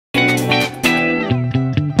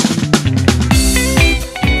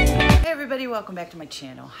welcome back to my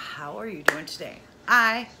channel. How are you doing today?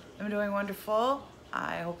 I am doing wonderful.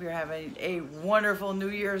 I hope you're having a wonderful new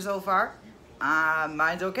year so far.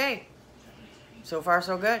 Mine's okay. So far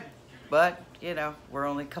so good. But, you know, we're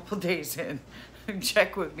only a couple days in.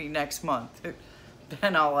 Check with me next month.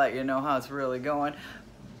 Then I'll let you know how it's really going.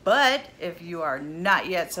 But if you are not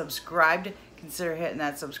yet subscribed, consider hitting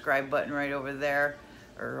that subscribe button right over there.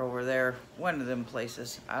 Or over there, one of them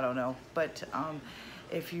places, I don't know. But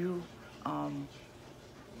if you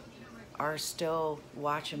are still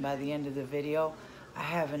watching by the end of the video, I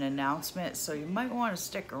have an announcement, so you might want to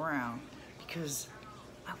stick around because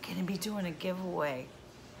I'm gonna be doing a giveaway.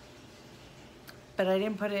 But I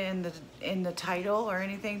didn't put it in the title or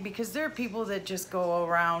anything because there are people that just go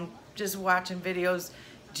around just watching videos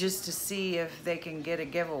just to see if they can get a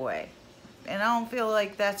giveaway. And I don't feel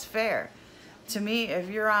like that's fair. To me,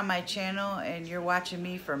 if you're on my channel and you're watching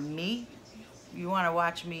me for me, you want to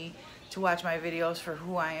watch me to watch my videos for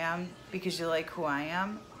who I am because you like who I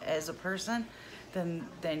am as a person,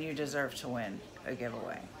 then you deserve to win a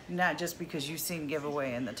giveaway. Not just because you've seen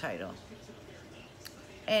giveaway in the title.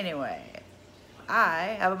 Anyway,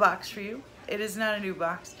 I have a box for you. It is not a new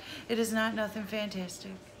box. It is not nothing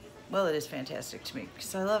fantastic. Well, it is fantastic to me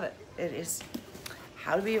because I love it. It is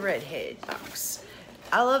How to Be a Redhead box.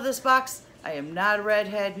 I love this box. I am not a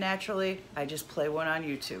redhead naturally. I just play one on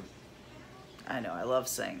YouTube. I know, I love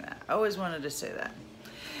saying that. I always wanted to say that.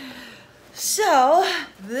 So,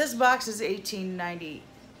 this box is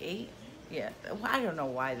 $18.98. Yeah, I don't know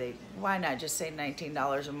why not just say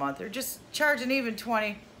 $19 a month or just charge an even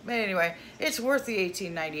 $20. But anyway, it's worth the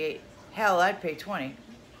 $18.98. Hell, I'd pay $20.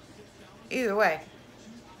 Either way,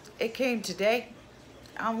 it came today.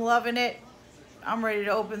 I'm loving it. I'm ready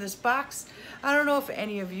to open this box. I don't know if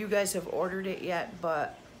any of you guys have ordered it yet,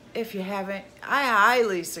 but if you haven't, I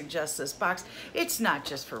highly suggest this box. It's not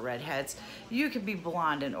just for redheads. You could be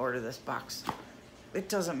blonde and order this box. It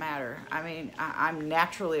doesn't matter. I mean, I'm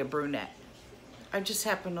naturally a brunette. I just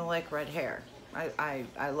happen to like red hair.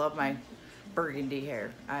 I love my burgundy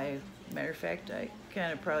hair. Matter of fact, I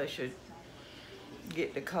kind of probably should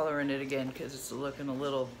get the color in it again because it's looking a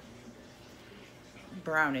little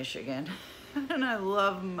brownish again. And I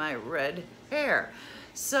love my red hair.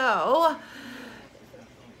 So,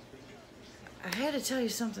 I had to tell you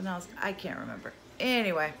something else. I can't remember.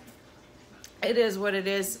 Anyway, it is what it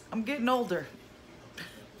is. I'm getting older.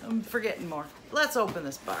 I'm forgetting more. Let's open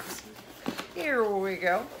this box. Here we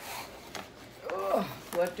go. Oh,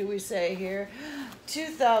 what do we say here?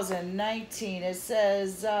 2019. It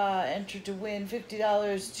says enter to win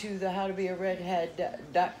 $50 to the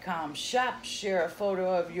howtobearedhead.com shop. Share a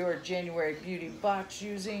photo of your January beauty box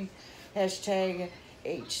using hashtag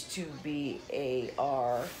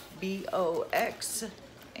H2BARBOX.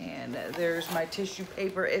 And there's my tissue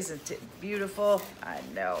paper. Isn't it beautiful? I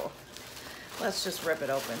know. Let's just rip it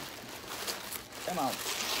open. Come on.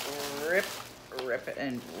 Rip it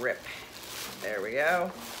and rip. There we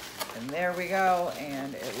go. And there we go,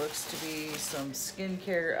 and it looks to be some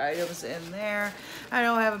skincare items in there. I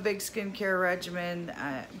don't have a big skincare regimen.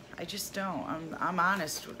 I just don't. I'm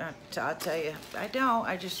honest. I'll tell you, I don't.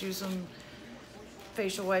 I just use some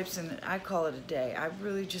facial wipes, and I call it a day. I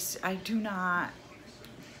do not.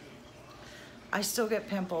 I still get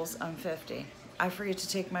pimples. I'm 50. I forget to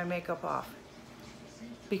take my makeup off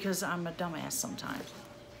because I'm a dumbass sometimes.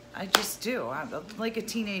 I just do. I'm like a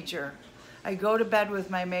teenager. I go to bed with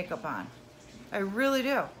my makeup on. I really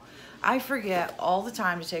do. I forget all the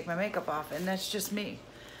time to take my makeup off, and that's just me.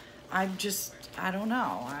 I don't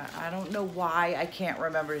know. I don't know why I can't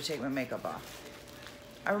remember to take my makeup off.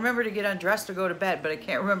 I remember to get undressed to go to bed, but I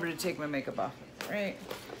can't remember to take my makeup off, right?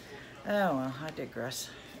 Oh, well, I digress.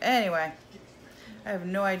 Anyway, I have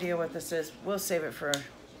no idea what this is. We'll save it for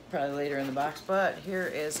probably later in the box, but here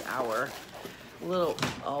is our little,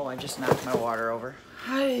 oh, I just knocked my water over.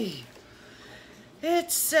 Hi.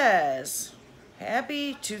 It says,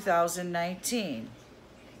 Happy 2019.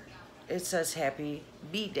 It says Happy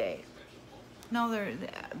B-Day. No,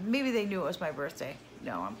 maybe they knew it was my birthday.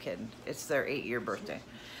 No, I'm kidding. It's their 8-year birthday.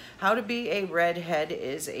 How to Be a Redhead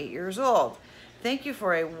is 8 years old. Thank you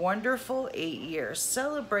for a wonderful 8 years.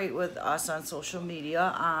 Celebrate with us on social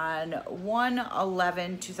media on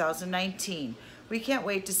 1/11/2019. We can't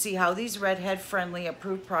wait to see how these redhead-friendly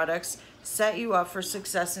approved products set you up for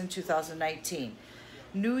success in 2019.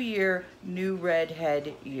 New year, new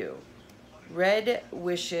redhead you. Red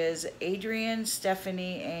wishes, Adrian,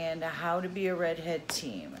 Stephanie, and How to Be a Redhead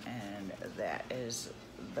team. And that is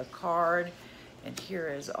the card. And here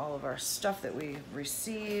is all of our stuff that we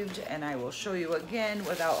received. And I will show you again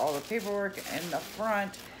without all the paperwork in the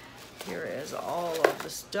front. Here is all of the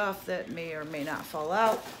stuff that may or may not fall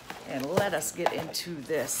out. And let us get into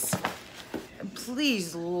this. And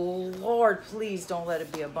please, Lord, please don't let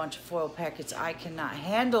it be a bunch of foil packets. I cannot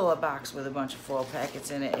handle a box with a bunch of foil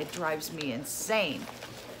packets in it. It drives me insane.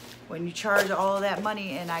 When you charge all of that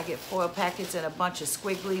money and I get foil packets and a bunch of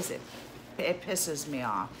squigglies, it pisses me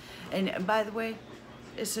off. And by the way,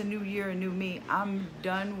 it's a new year, a new me. I'm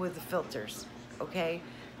done with the filters, okay?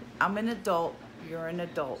 I'm an adult, you're an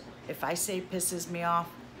adult. If I say pisses me off,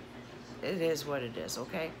 it is what it is,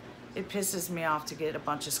 okay? It pisses me off to get a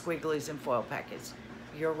bunch of squigglies and foil packets.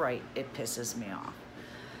 You're right, it pisses me off.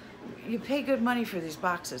 You pay good money for these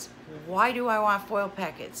boxes. Why do I want foil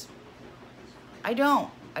packets? I don't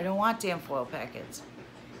want damn foil packets.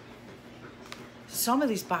 Some of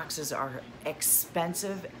these boxes are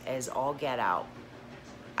expensive as all get out.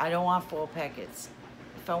 I don't want foil packets.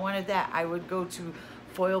 If I wanted that, I would go to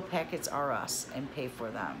Foil Packets R Us and pay for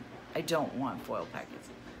them. I don't want foil packets.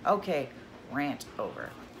 Okay, rant over.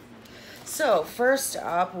 So first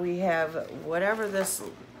up, we have whatever this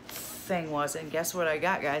thing was, and guess what I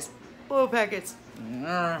got, guys? Foil packets.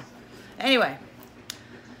 Anyway,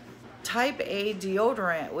 Type A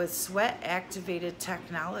deodorant with sweat activated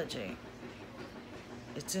technology.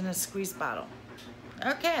 It's in a squeeze bottle.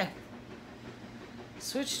 Okay.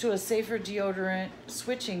 Switching to a safer deodorant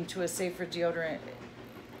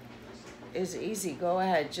is easy. Go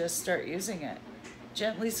ahead, just start using it.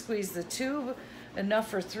 Gently squeeze the tube, enough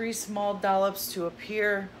for 3 small dollops to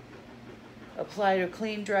appear. Apply to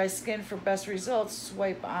clean, dry skin for best results.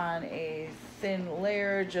 Swipe on a thin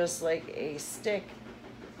layer, just like a stick.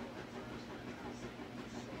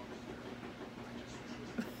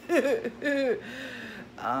 No,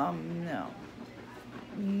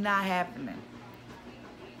 not happening.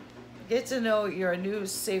 Get to know your new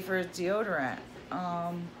safer deodorant.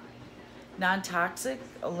 Non-toxic,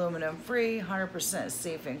 aluminum-free, 100%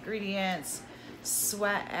 safe ingredients,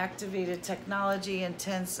 sweat-activated technology,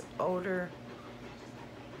 intense odor.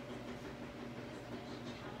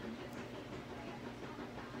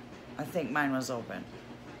 I think mine was open.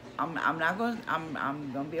 I'm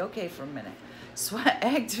gonna be okay for a minute.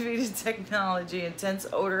 Sweat-activated technology, intense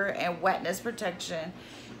odor and wetness protection.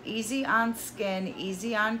 Easy on skin,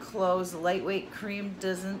 easy on clothes, lightweight cream,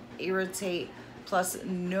 doesn't irritate, plus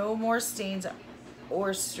no more stains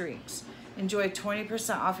or streaks. Enjoy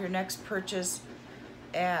 20% off your next purchase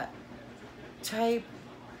at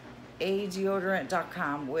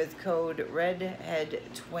typeadeodorant.com with code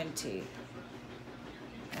REDHEAD20.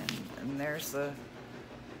 And there's the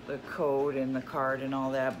code and the card and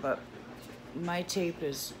all that, but my tape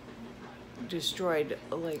is destroyed.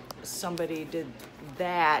 Like somebody did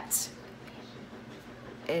that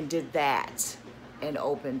and did that and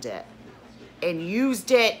opened it and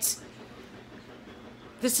used it.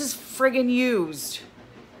 This is friggin' used.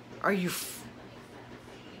 Are you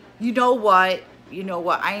you know what? You know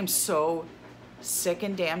what? I am so sick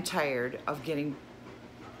and damn tired of getting.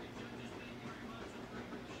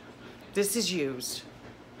 This is used.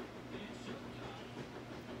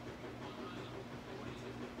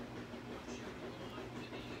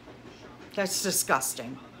 That's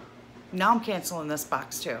disgusting. Now I'm canceling this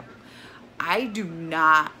box too. I do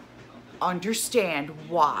not understand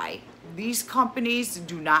why these companies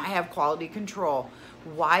do not have quality control.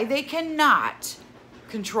 Why they cannot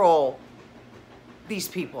control these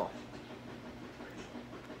people.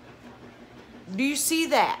 Do you see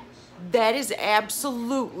that? That is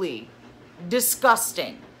absolutely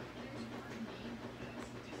disgusting.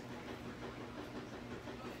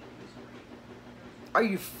 Are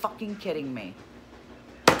you fucking kidding me?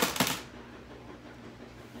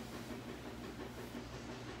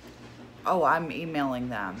 Oh, I'm emailing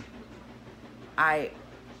them. I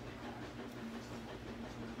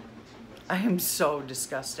am so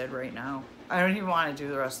disgusted right now. I don't even want to do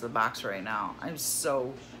the rest of the box right now. I'm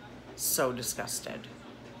so disgusted.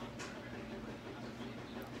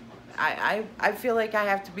 I feel like I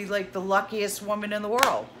have to be like the luckiest woman in the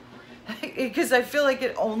world. Because I feel like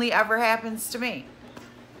it only ever happens to me.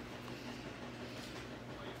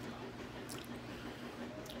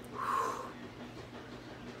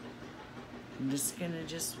 I'm just gonna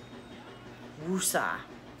woosah.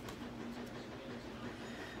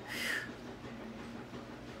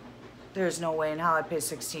 There's no way in hell I pay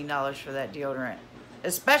 $16 for that deodorant.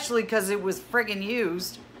 Especially because it was friggin'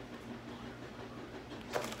 used.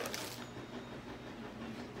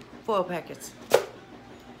 Foil packets.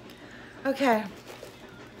 Okay.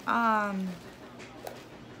 Wonder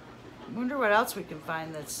what else we can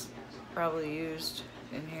find that's probably used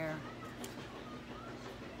in here.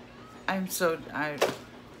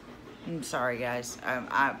 I'm sorry, guys.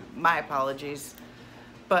 My apologies.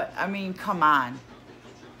 But, I mean, come on.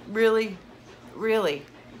 Really? Really?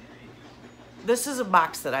 This is a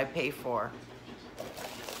box that I pay for.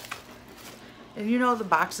 And you know the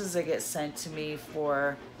boxes that get sent to me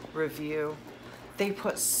for review? They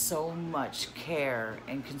put so much care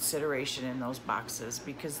and consideration in those boxes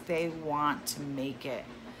because they want to make it.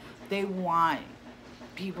 They want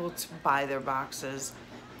people to buy their boxes.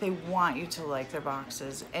 They want you to like their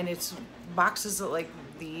boxes. And it's boxes that like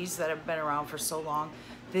these that have been around for so long,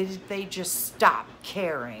 they just stop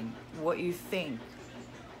caring what you think.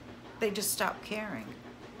 They just stop caring.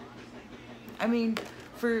 I mean,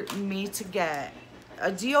 for me to get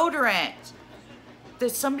a deodorant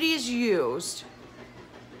that somebody has used,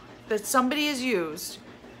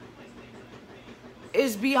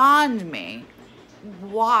 is beyond me.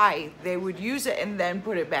 Why they would use it and then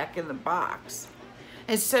put it back in the box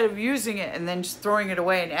instead of using it and then just throwing it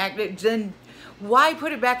away and then why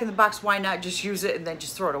put it back in the box? Why not just use it and then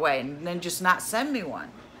just throw it away and then just not send me one?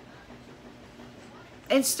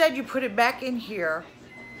 Instead, you put it back in here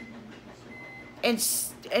and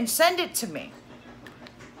send it to me.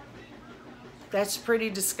 That's pretty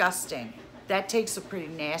disgusting. That takes a pretty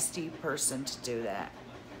nasty person to do that.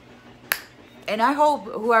 And I hope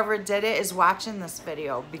whoever did it is watching this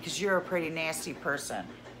video because you're a pretty nasty person.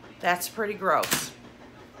 That's pretty gross.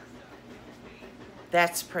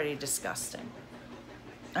 That's pretty disgusting.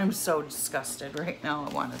 I'm so disgusted right now.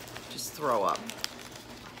 I want to just throw up.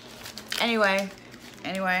 Anyway,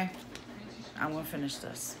 I'm going to finish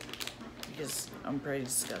this because I'm pretty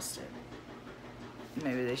disgusted.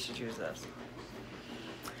 Maybe they should use this.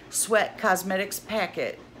 Sweat Cosmetics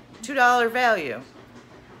packet, $2 value.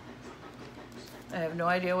 I have no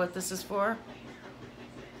idea what this is for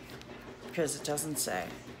because it doesn't say.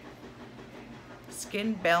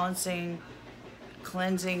 Skin balancing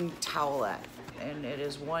cleansing towelette, and it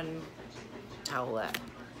is one towelette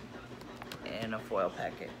in a foil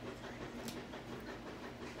packet.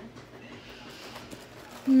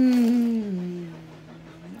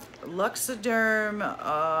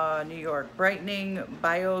 Luxiderm, New York, brightening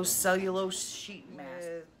biocellulose sheet mask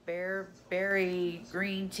with berry,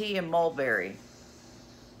 green tea, and mulberry.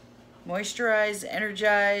 Moisturize,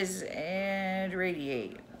 energize, and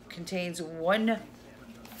radiate. Contains one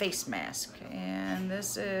face mask, and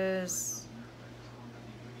this is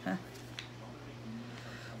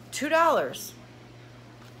 $2.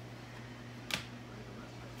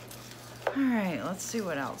 All right, let's see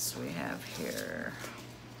what else we have here.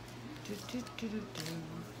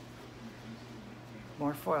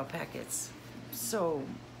 More foil packets. So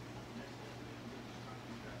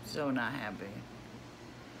not happy.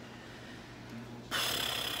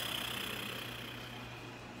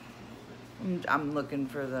 I'm looking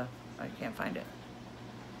for the, I can't find it.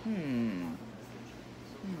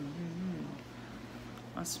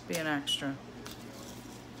 Must be an extra.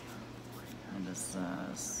 What is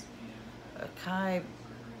this? Acai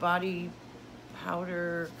body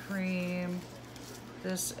powder cream.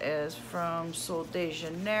 This is from Sol de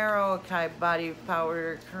Janeiro. Acai body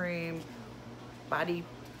powder cream. Body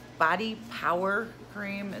power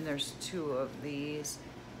cream, and there's 2 of these.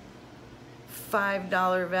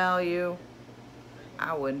 $5 value.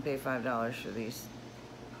 I wouldn't pay $5 for these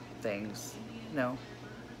things. No,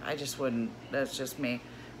 I just wouldn't. That's just me.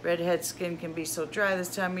 Redhead skin can be so dry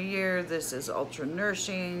this time of year. This is ultra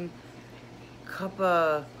nourishing. Cup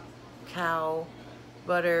of cow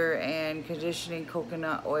butter and conditioning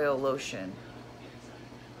coconut oil lotion.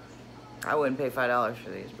 I wouldn't pay $5 for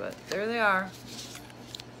these, but there they are.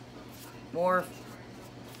 More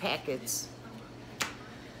packets.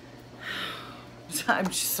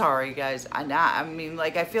 I'm sorry, guys. I mean,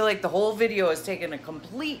 like, I feel like the whole video has taken a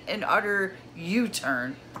complete and utter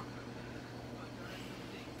U-turn.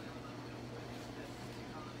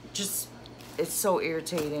 Just, it's so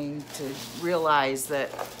irritating to realize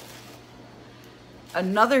that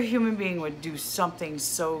another human being would do something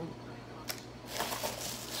so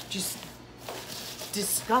just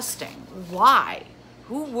disgusting. Why?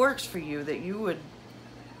 Who works for you that you would...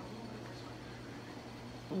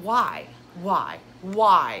 Why?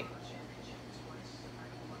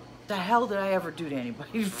 The hell did I ever do to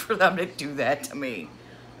anybody for them to do that to me?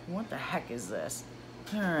 What the heck is this?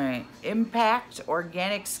 All right, Impact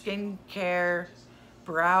Organic Skincare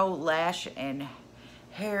Brow, Lash, and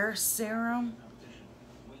Hair Serum.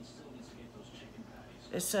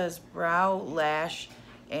 It says Brow, Lash,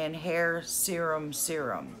 and Hair Serum.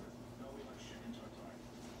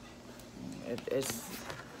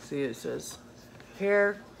 See, it says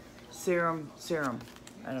Hair Serum.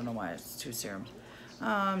 I don't know why it's 2 serums.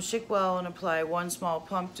 Shake well and apply one small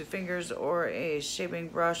pump to fingers or a shaping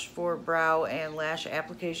brush for brow and lash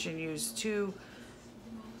application. Use 2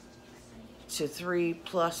 to 3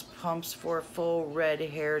 plus pumps for full red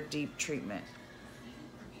hair deep treatment.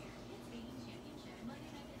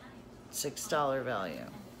 $6 value.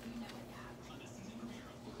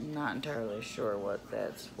 I'm not entirely sure what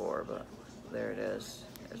that's for, but there it is.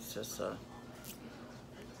 It's just a,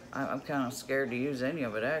 I'm kind of scared to use any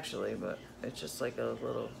of it actually, but it's just like a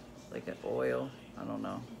little, like an oil. I don't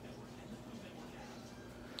know.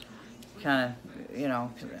 Kind of, you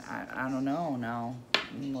know, I don't know now.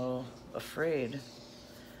 I'm a little afraid.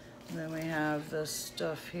 And then we have this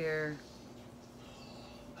stuff here.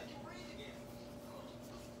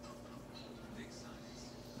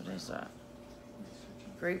 What is that?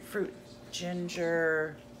 Grapefruit,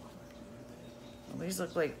 ginger. Well, these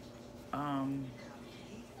look like, what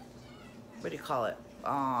do you call it?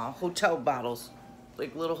 Hotel bottles.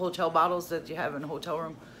 Like little hotel bottles that you have in a hotel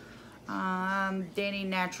room. NADINE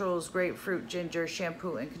Naturals Grapefruit Ginger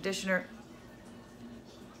Shampoo and Conditioner.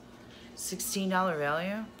 $16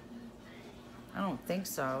 value? I don't think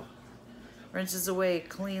so. Rinses away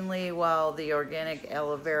cleanly while the organic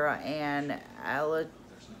aloe vera and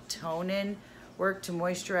allantoin work to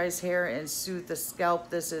moisturize hair and soothe the scalp.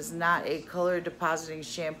 This is not a color depositing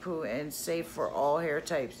shampoo and safe for all hair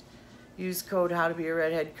types. Use code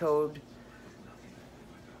HowToBeARedhead code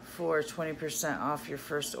for 20% off your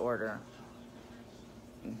first order.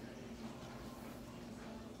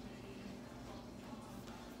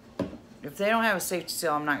 If they don't have a safety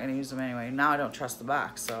seal, I'm not going to use them anyway. Now I don't trust the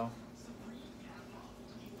box, so.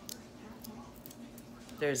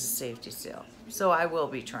 There's a safety seal. So I will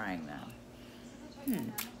be trying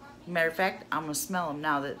them. Matter of fact, I'm going to smell them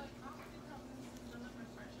now that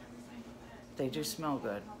they do smell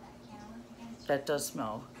good. That does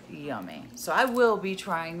smell yummy. So I will be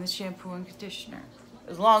trying the shampoo and conditioner.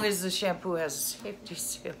 As long as the shampoo has a safety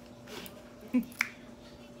seal.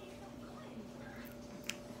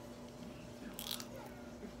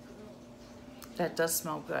 That does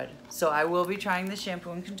smell good. So I will be trying the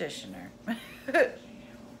shampoo and conditioner. As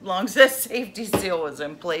long as that safety seal was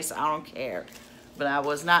in place, I don't care. But I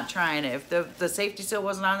was not trying it. If the safety seal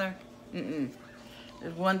wasn't on there,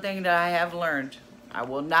 There's one thing that I have learned. I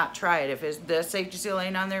will not try it. If the safety seal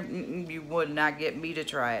ain't on there, you would not get me to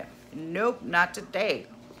try it. Nope, not today.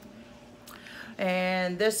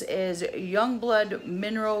 And this is Youngblood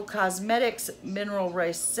Mineral Cosmetics Mineral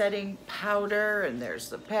Rice Setting Powder. And there's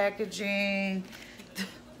the packaging.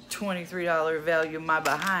 $23 value. My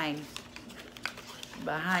behind.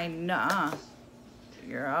 Nuh-uh.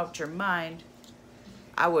 You're out your mind.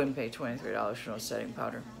 I wouldn't pay $23 for no setting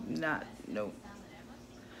powder. Nope.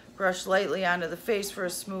 Brush lightly onto the face for a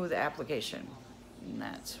smooth application. And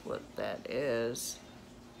that's what that is.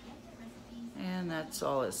 And that's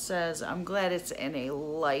all it says. I'm glad it's in a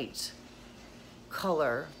light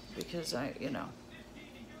color because I'm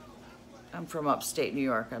from upstate New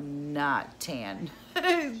York. I'm not tan.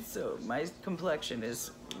 So my complexion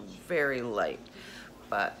is very light.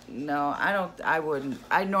 But no, I wouldn't.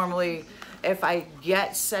 I normally, if I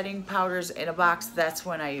get setting powders in a box, that's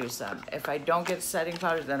when I use them. If I don't get setting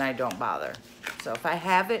powders, then I don't bother. So if I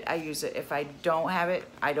have it, I use it. If I don't have it,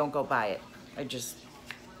 I don't go buy it. I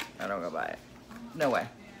don't go buy it. No way.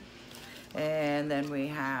 And then we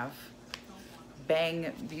have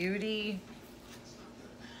Bang Beauty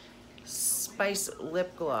Spice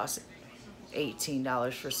Lip Gloss.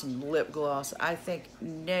 $18 for some lip gloss. I think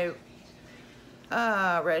no.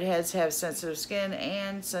 Redheads have sensitive skin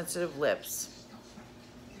and sensitive lips.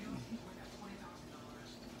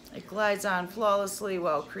 It glides on flawlessly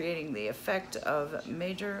while creating the effect of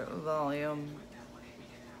major volume.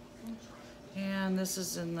 And this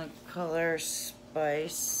is in the color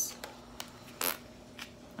Spice.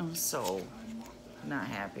 I'm so not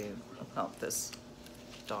happy about this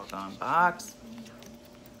doggone box.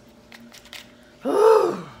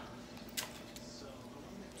 So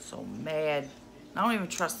mad. I don't even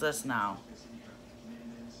trust this now.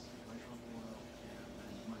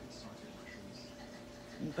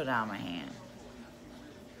 Put it on my hand.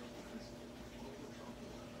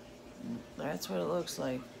 That's what it looks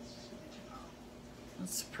like.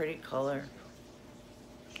 That's a pretty color.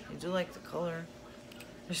 I do like the color.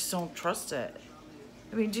 I just don't trust it.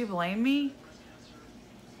 I mean, do you blame me?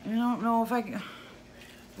 I don't know if I can.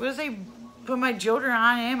 What if they put my deodorant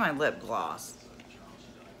on and my lip gloss?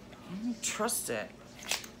 I don't trust it.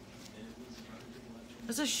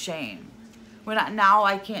 It's a shame. Now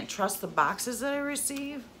I can't trust the boxes that I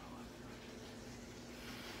receive.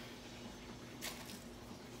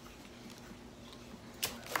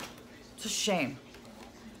 It's a shame.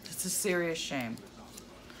 It's a serious shame.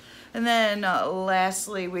 And then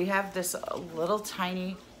lastly, we have this little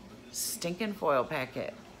tiny stinking foil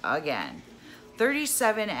packet again.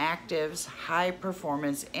 37 Actives High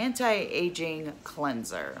Performance Anti-Aging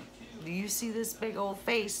Cleanser. Do you see this big old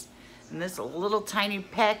face and this little tiny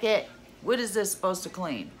packet? What is this supposed to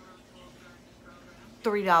clean?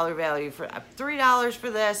 $3 value for $3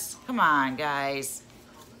 for this. Come on, guys.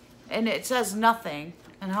 And it says nothing.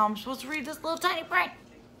 And how I'm supposed to read this little tiny print?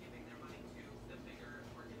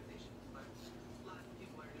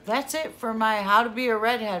 That's it for my How to Be a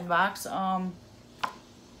Redhead box. I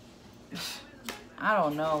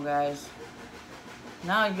don't know, guys.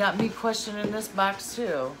 Now you got me questioning this box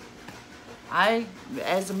too. I,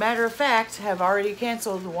 as a matter of fact, have already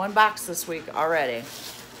canceled one box this week already.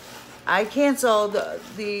 I canceled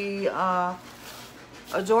the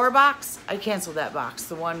Adore box. I canceled that box.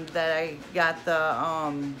 The one that I got the,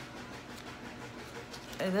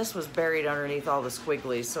 and this was buried underneath all the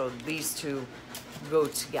squigglies, so these two go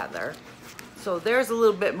together. So there's a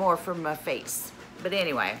little bit more from my face. But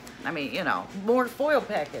anyway, I mean, you know, more foil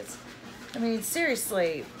packets. I mean,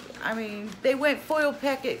 seriously, I mean, they went foil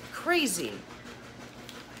packet crazy.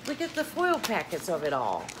 Look at the foil packets of it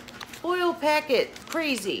all. Foil packet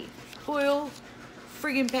crazy. Foil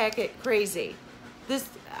friggin' packet crazy. This,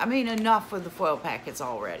 I mean, enough with the foil packets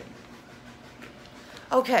already.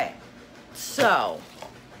 Okay, so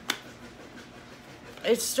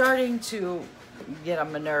it's starting to get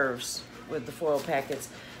on my nerves with the foil packets.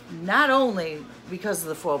 Not only because of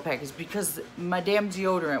the foil packets, because my damn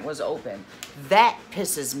deodorant was open. That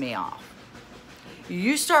pisses me off.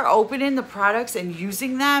 You start opening the products and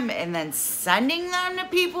using them and then sending them to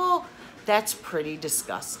people, that's pretty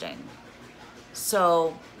disgusting.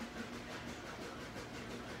 So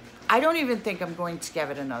I don't even think I'm going to give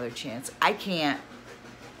it another chance. I can't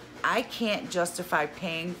justify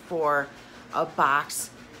paying for a box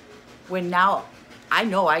when now I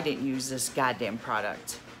know I didn't use this goddamn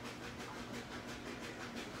product.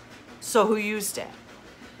 So who used it?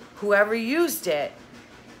 Whoever used it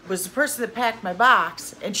was the person that packed my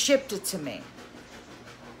box and shipped it to me.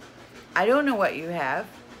 I don't know what you have.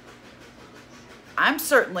 I'm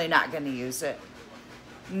certainly not going to use it.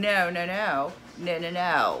 No, no, no. No, no,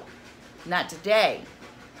 no. Not today.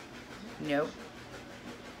 Nope.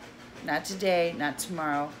 Not today, not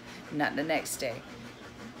tomorrow, not the next day.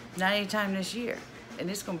 Not anytime this year. And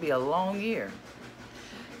it's going to be a long year.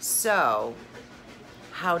 So,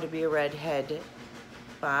 How to Be a Redhead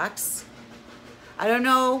box. I don't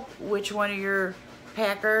know which one of your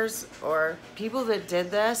packers or people that did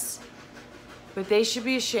this, but they should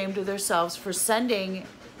be ashamed of themselves for sending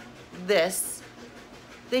this.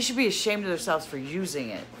 They should be ashamed of themselves for using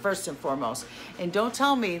it, first and foremost. And don't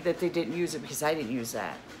tell me that they didn't use it, because I didn't use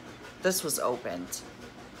that. This was opened.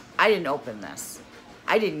 I didn't open this.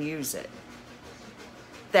 I didn't use it.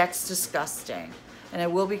 That's disgusting. And I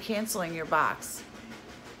will be canceling your box.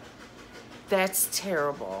 That's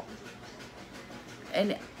terrible.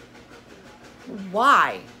 And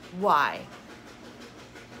why? Why?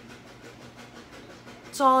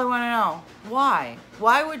 That's all I want to know. Why?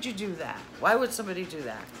 Why would you do that? Why would somebody do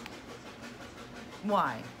that?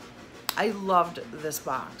 Why? I loved this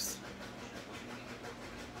box.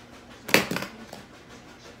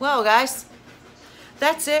 Well, guys,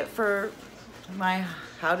 that's it for my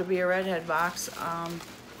How to Be a Redhead box.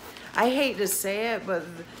 I hate to say it, but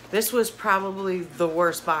this was probably the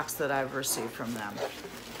worst box that I've received from them.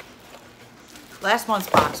 Last month's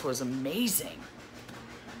box was amazing.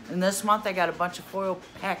 And this month I got a bunch of foil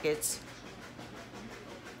packets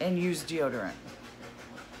and used deodorant.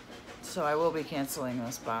 So I will be canceling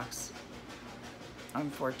this box.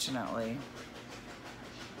 Unfortunately.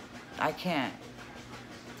 I can't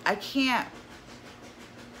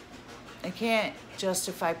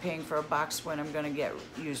justify paying for a box when I'm gonna get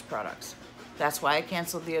used products. That's why I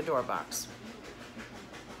canceled the Adore box.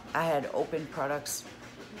 I had open products.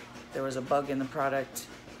 There was a bug in the product.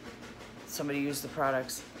 Somebody used the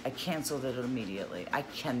products. I canceled it immediately. I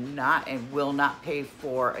cannot and will not pay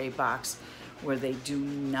for a box where they do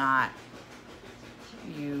not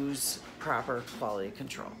use proper quality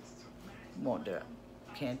control. Won't do it.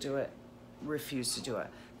 Can't do it. Refuse to do it.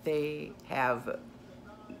 They have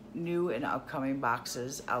new and upcoming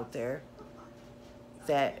boxes out there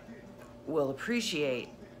that will appreciate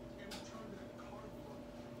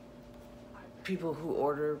people who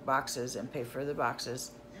order boxes and pay for the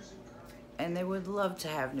boxes, and they would love to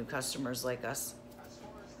have new customers like us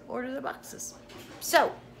order the boxes.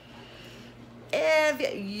 So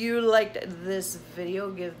if you liked this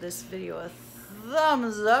video, give this video a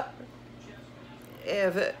thumbs up.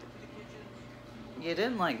 If you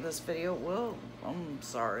didn't like this video, well, I'm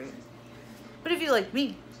sorry. But if you like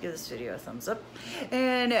me, give this video a thumbs up.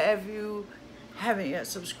 And if you haven't yet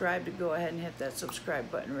subscribed, go ahead and hit that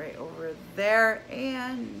subscribe button right over there.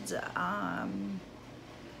 And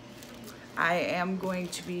I am going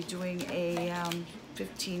to be doing a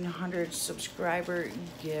 1,500 subscriber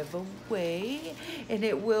giveaway, and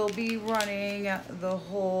it will be running the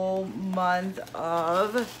whole month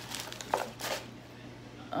of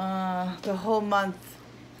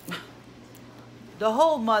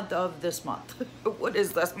this month. What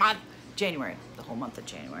is this month? January. The whole month of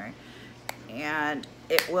January. And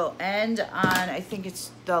it will end on, I think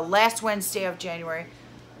it's the last Wednesday of January.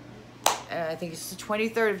 I think it's the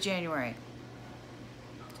 23rd of January.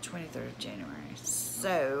 The 23rd of January.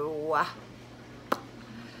 So,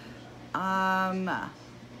 yeah.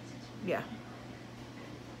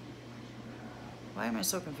 Why am I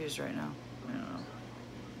so confused right now? I don't know.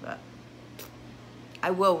 But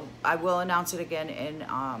I will announce it again in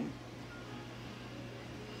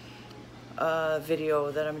a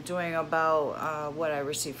video that I'm doing about what I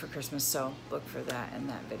received for Christmas. So look for that in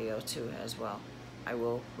that video too as well. I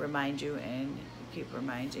will remind you and keep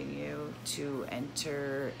reminding you to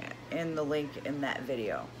enter in the link in that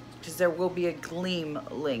video, because there will be a GLAM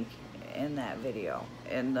link in that video,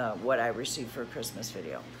 in the what I received for Christmas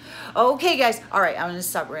video. Okay guys, all right, I'm gonna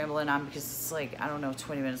stop rambling on because it's like, I don't know,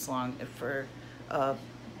 20 minutes long for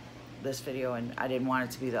this video, and I didn't want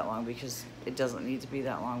it to be that long because it doesn't need to be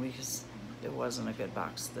that long because it wasn't a good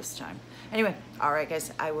box this time. Anyway, all right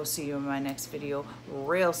guys, I will see you in my next video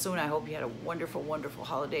real soon. I hope you had a wonderful, wonderful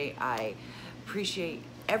holiday. I appreciate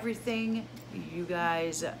everything you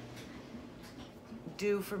guys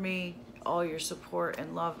do for me, all your support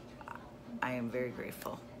and love. I am very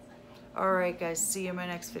grateful. All right guys, see you in my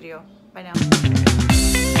next video. Bye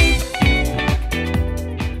now.